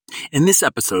In this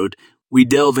episode, we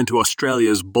delve into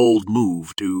Australia's bold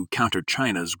move to counter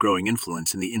China's growing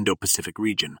influence in the Indo-Pacific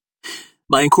region.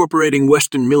 By incorporating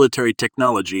Western military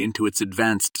technology into its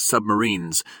advanced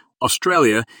submarines,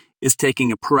 Australia is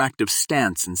taking a proactive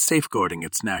stance in safeguarding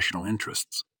its national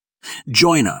interests.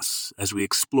 Join us as we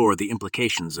explore the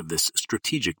implications of this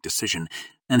strategic decision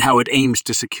and how it aims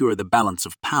to secure the balance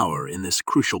of power in this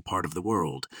crucial part of the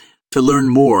world. To learn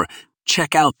more,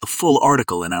 check out the full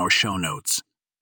article in our show notes.